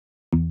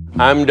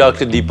I'm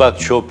Dr. Deepak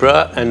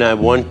Chopra, and I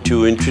want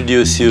to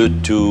introduce you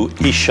to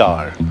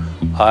ISHAR,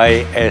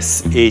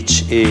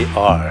 I-S-H-A-R.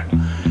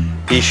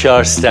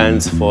 ISHAR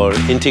stands for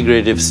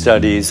Integrative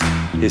Studies,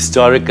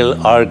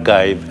 Historical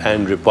Archive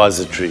and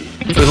Repository.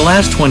 For the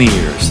last 20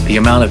 years, the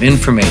amount of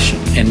information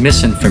and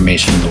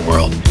misinformation in the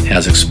world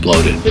has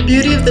exploded. The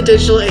beauty of the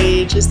digital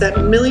age is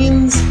that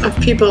millions of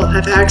people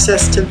have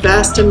access to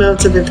vast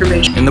amounts of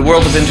information. In the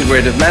world of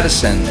integrative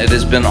medicine, it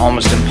has been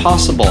almost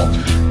impossible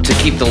to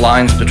keep the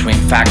lines between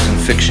fact and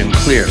fiction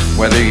clear.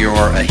 Whether you're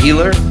a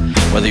healer,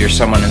 whether you're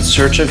someone in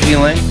search of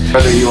healing,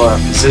 whether you are a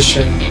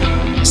physician,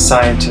 a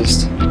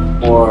scientist,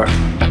 or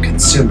a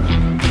consumer.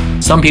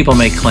 Some people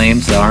make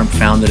claims that aren't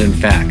founded in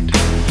fact.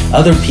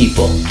 Other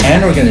people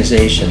and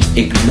organizations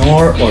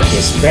ignore or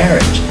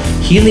disparage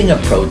healing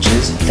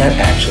approaches that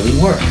actually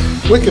work.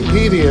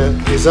 Wikipedia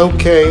is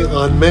okay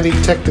on many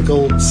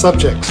technical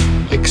subjects,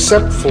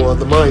 except for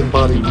the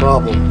mind-body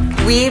problem.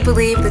 We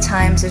believe the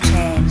times have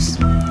changed.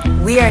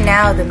 We are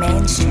now the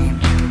mainstream.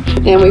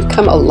 And we've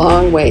come a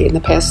long way in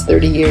the past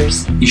 30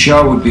 years.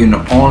 ISHAR would be an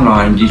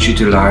online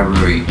digital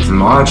library, the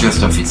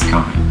largest of its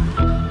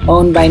kind.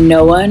 Owned by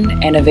no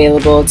one and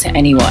available to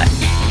anyone.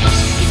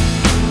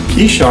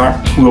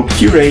 ISHAR will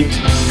curate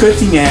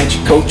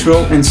cutting-edge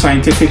cultural and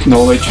scientific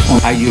knowledge on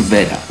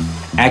Ayurveda,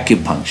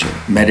 acupuncture,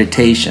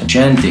 meditation,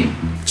 chanting,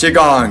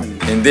 Qigong,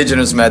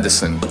 indigenous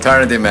medicine,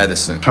 alternative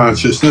medicine,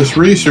 consciousness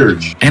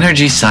research,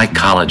 energy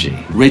psychology,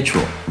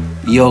 ritual,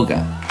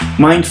 yoga,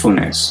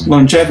 mindfulness,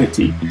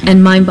 longevity,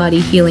 and mind-body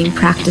healing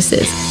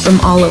practices from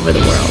all over the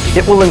world.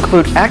 It will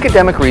include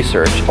academic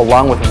research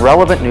along with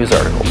relevant news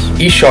articles.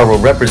 ISHAR will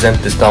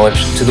represent this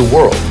knowledge to the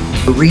world.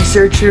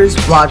 Researchers,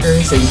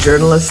 bloggers, and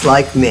journalists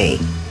like me.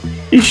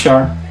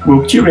 ISHAR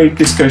will curate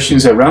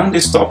discussions around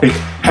this topic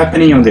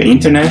happening on the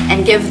internet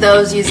and give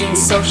those using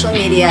social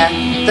media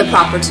the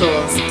proper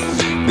tools.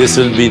 This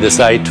will be the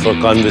site for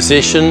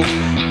conversation,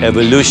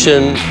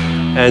 evolution,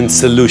 and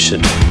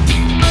solution.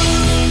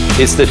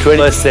 It's the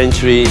 21st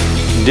century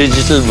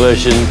digital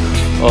version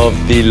of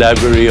the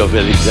Library of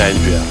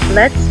Alexandria.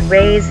 Let's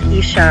raise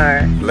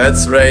ISHAR.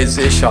 Let's raise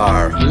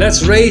ISHAR.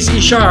 Let's raise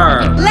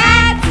ISHAR.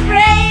 Let's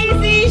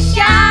raise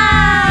ISHAR.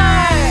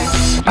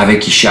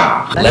 Avec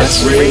ISHAR.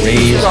 Let's raise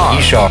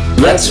ISHAR.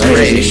 Let's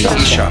raise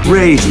ISHAR.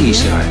 Raise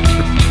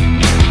ISHAR.